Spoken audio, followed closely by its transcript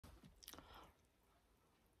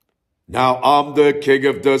Now I'm the king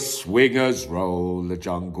of the swingers roll, the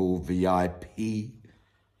jungle VIP.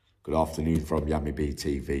 Good afternoon from Yummy B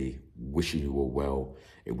TV. Wishing you all well.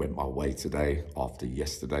 It went my way today after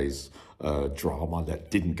yesterday's drama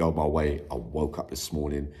that didn't go my way. I woke up this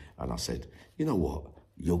morning and I said, you know what?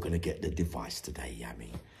 You're going to get the device today,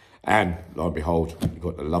 Yummy. And lo and behold, you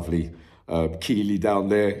got the lovely Keely down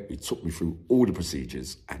there. He took me through all the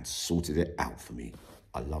procedures and sorted it out for me.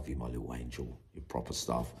 I love you, my little angel, your proper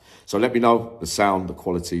stuff. So let me know the sound, the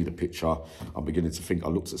quality, the picture. I'm beginning to think, I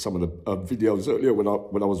looked at some of the videos earlier when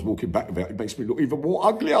I was walking back about it. It makes me look even more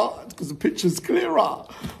uglier because the picture's clearer.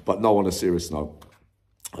 But no, on a serious note,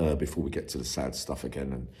 before we get to the sad stuff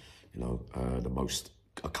again, and you know,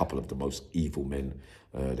 a couple of the most evil men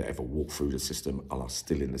that ever walked through the system and are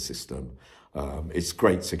still in the system. It's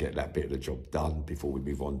great to get that bit of the job done before we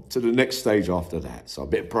move on to the next stage after that. So a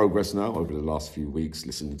bit of progress now over the last few weeks,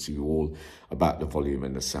 listening to you all about the volume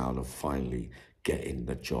and the sound of finally getting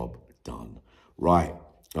the job done. Right,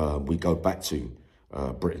 we go back to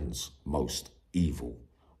Britain's most evil,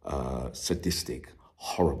 sadistic,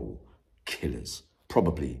 horrible killers,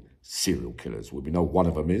 probably serial killers. We know one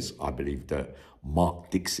of them is, I believe, that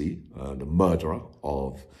Mark Dixie, the murderer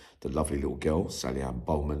of the lovely little girl,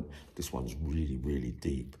 Sally-Ann-Bowman. This one's really, really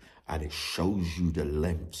deep. And it shows you the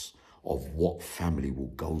lengths of what family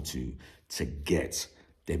will go to get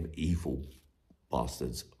them evil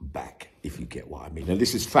bastards back, if you get what I mean. And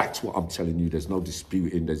this is facts, what I'm telling you. There's no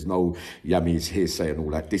disputing. There's no Yammy's hearsay and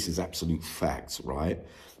all that. This is absolute facts, right?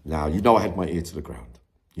 Now, you know I had my ear to the ground.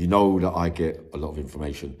 You know that I get a lot of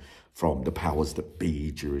information from the powers that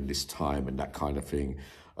be during this time and that kind of thing.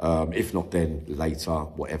 If not then, later,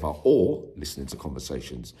 whatever, or listening to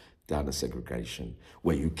conversations down the segregation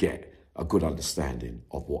where you get a good understanding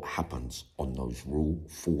of what happens on those Rule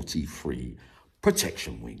 43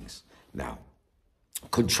 protection wings. Now,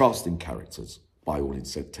 contrasting characters by all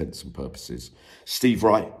intents and purposes. Steve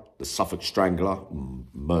Wright, the Suffolk strangler,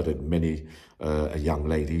 murdered many a young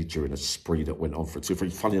lady during a spree that went on for 2 or 3.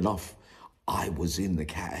 Funny enough, I was in the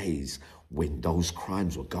Cat A's when those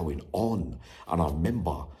crimes were going on. And I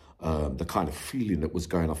remember the kind of feeling that was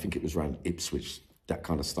going, I think it was around Ipswich, that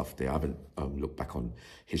kind of stuff there. I haven't looked back on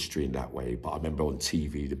history in that way, but I remember on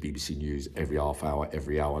TV, the BBC News, every half hour,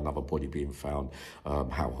 every hour, another body being found,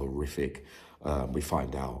 how horrific. We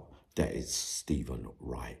find out that it's Stephen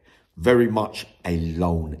Wright. Very much a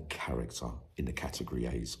lone character in the category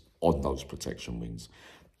A's on those protection wings.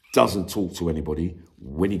 Doesn't talk to anybody.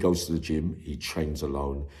 When he goes to the gym, he trains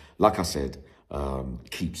alone. Like I said,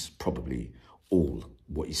 keeps probably all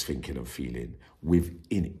what he's thinking and feeling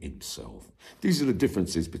within himself. These are the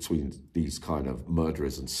differences between these kind of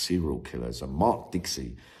murderers and serial killers. And Mark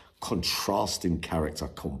Dixie, contrasting character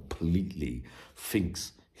completely,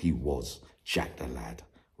 thinks he was Jack the Lad,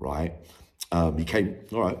 right? He came,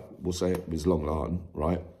 all right, we'll say it was Long Lartin,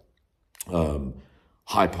 right?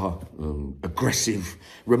 Hyper, aggressive,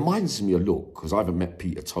 reminds me a look, because I haven't met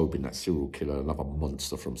Peter Tobin, that serial killer, another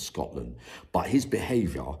monster from Scotland, but his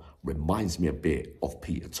behaviour reminds me a bit of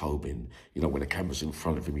Peter Tobin. You know, when the camera's in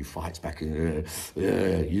front of him, he fights back,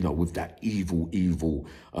 you know, with that evil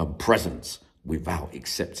presence, without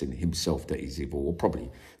accepting himself that he's evil, or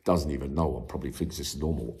probably doesn't even know, and probably thinks it's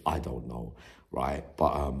normal. I don't know, right?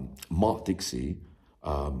 But Mark Dixie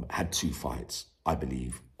had 2 fights, I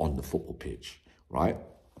believe, on the football pitch, right?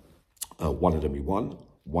 One of them he won,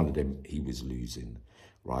 one of them he was losing,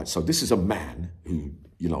 right? So this is a man who,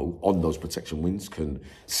 you know, on those protection wings can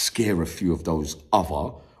scare a few of those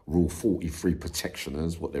other Rule 43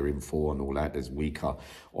 protectioners, what they're in for and all that. There's weaker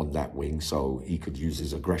on that wing, so he could use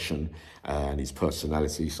his aggression and his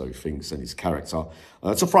personality, so he thinks, and his character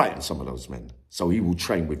to frighten some of those men. So he will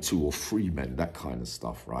train with 2 or 3 men, that kind of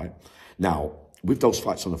stuff, right? Now, with those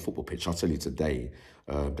fights on the football pitch, I'll tell you today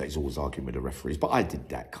that he's always arguing with the referees, but I did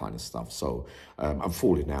that kind of stuff. So I'm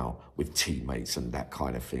falling out with teammates and that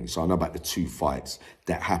kind of thing. So I know about the 2 fights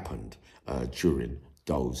that happened during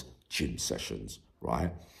those gym sessions,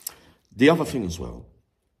 right? The other thing as well,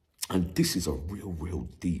 and this is a real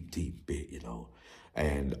deep bit, you know,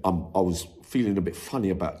 and I was feeling a bit funny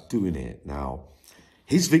about doing it. Now,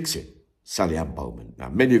 his victim, Sally-Ann-Bowman. Now,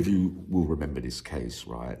 many of you will remember this case,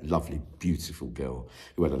 right? Lovely, beautiful girl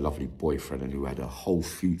who had a lovely boyfriend and who had a whole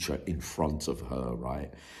future in front of her,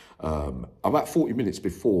 right? About 40 minutes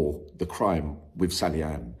before the crime with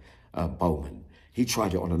Sally-Ann-Bowman, he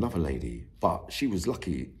tried it on another lady, but she was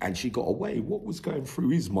lucky and she got away. What was going through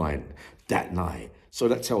his mind that night? So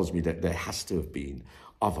that tells me that there has to have been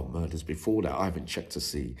other murders before that. I haven't checked to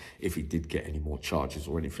see if he did get any more charges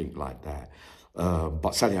or anything like that.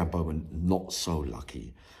 But Sally-Ann-Bowman, not so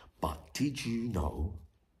lucky. But did you know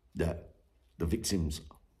that the victim's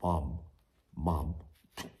mum,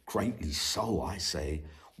 greatly so, I say,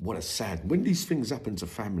 what a sad, when these things happen to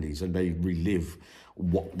families and they relive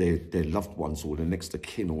what their loved ones or their next of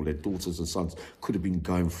kin or their daughters and sons could have been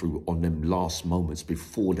going through on them last moments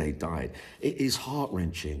before they died. It is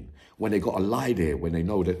heart-wrenching when they got to lie there, when they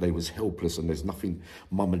know that they was helpless and there's nothing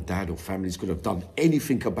mum and dad or families could have done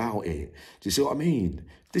anything about it. Do you see what I mean?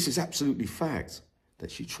 This is absolutely fact that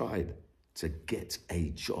she tried to get a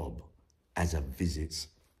job as a visits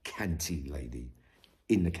canteen lady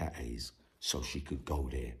in the Cat A's so she could go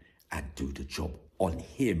there and do the job on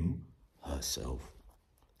him herself.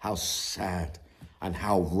 How sad, and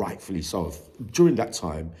how rightfully so. During that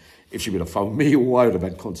time, if she would have phoned me or I would have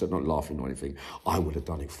had contact, not laughing or anything, I would have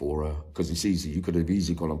done it for her, because it's easy. You could have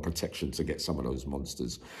easily gone on protection to get some of those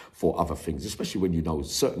monsters for other things, especially when you know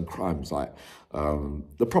certain crimes, like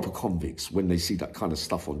the proper convicts, when they see that kind of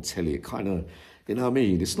stuff on telly, it kind of, you know what I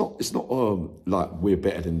mean? It's not like we're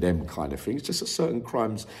better than them kind of thing. It's just a certain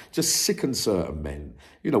crimes just sicken certain men,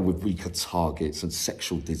 you know, with weaker targets and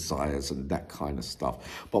sexual desires and that kind of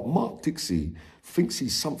stuff. But Mark Dixie thinks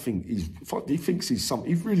he's something, he thinks he's something,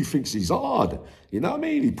 he really thinks he's hard. You know what I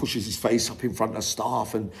mean? He pushes his face up in front of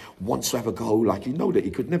staff and wants to have a go. Like, you know that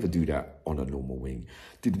he could never do that on a normal wing.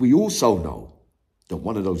 Did we also know that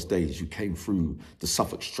one of those days you came through the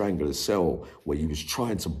Suffolk Strangler cell where you was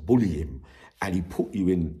trying to bully him, and he put you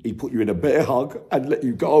in a bear hug and let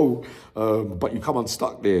you go, but you come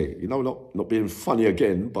unstuck there. You know, not being funny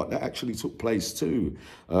again, but that actually took place too,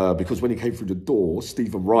 because when he came through the door,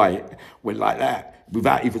 Stephen Wright went like that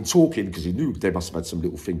without even talking, because he knew they must have had some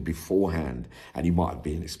little thing beforehand, and he might have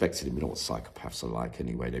been expecting him. You know what psychopaths are like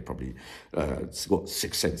anyway. They probably got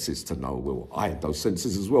six senses to know. Well, I had those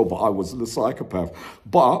senses as well, but I wasn't a psychopath.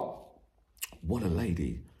 But what a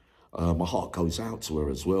lady. My heart goes out to her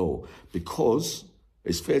as well, because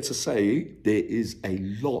it's fair to say there is a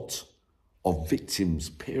lot of victims,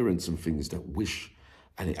 parents and things that wish,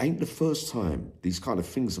 and it ain't the first time these kind of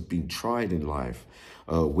things have been tried in life,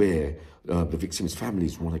 where the victims'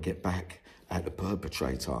 families want to get back at the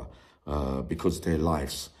perpetrator because their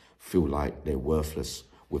lives feel like they're worthless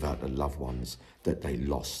without the loved ones that they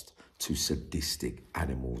lost to sadistic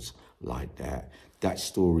animals like that. That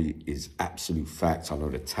story is absolute fact. I know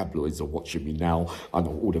the tabloids are watching me now. I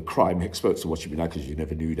know all the crime experts are watching me now, because you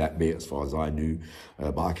never knew that bit as far as I knew.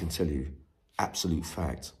 But I can tell you, absolute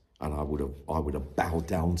fact. And I would have bowed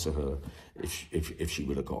down to her if she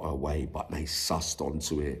would have got her way, but they sussed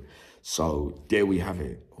onto it. So there we have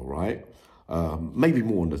it, all right? Maybe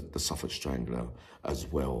more on the Suffolk Strangler as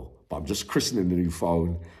well. But I'm just christening the new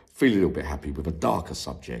phone, feeling a little bit happy with a darker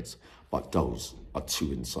subject. But those are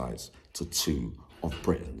two insights to two of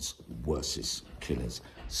Britain's worstest killers.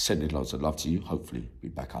 Sending loads of love to you. Hopefully be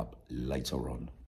back up later on.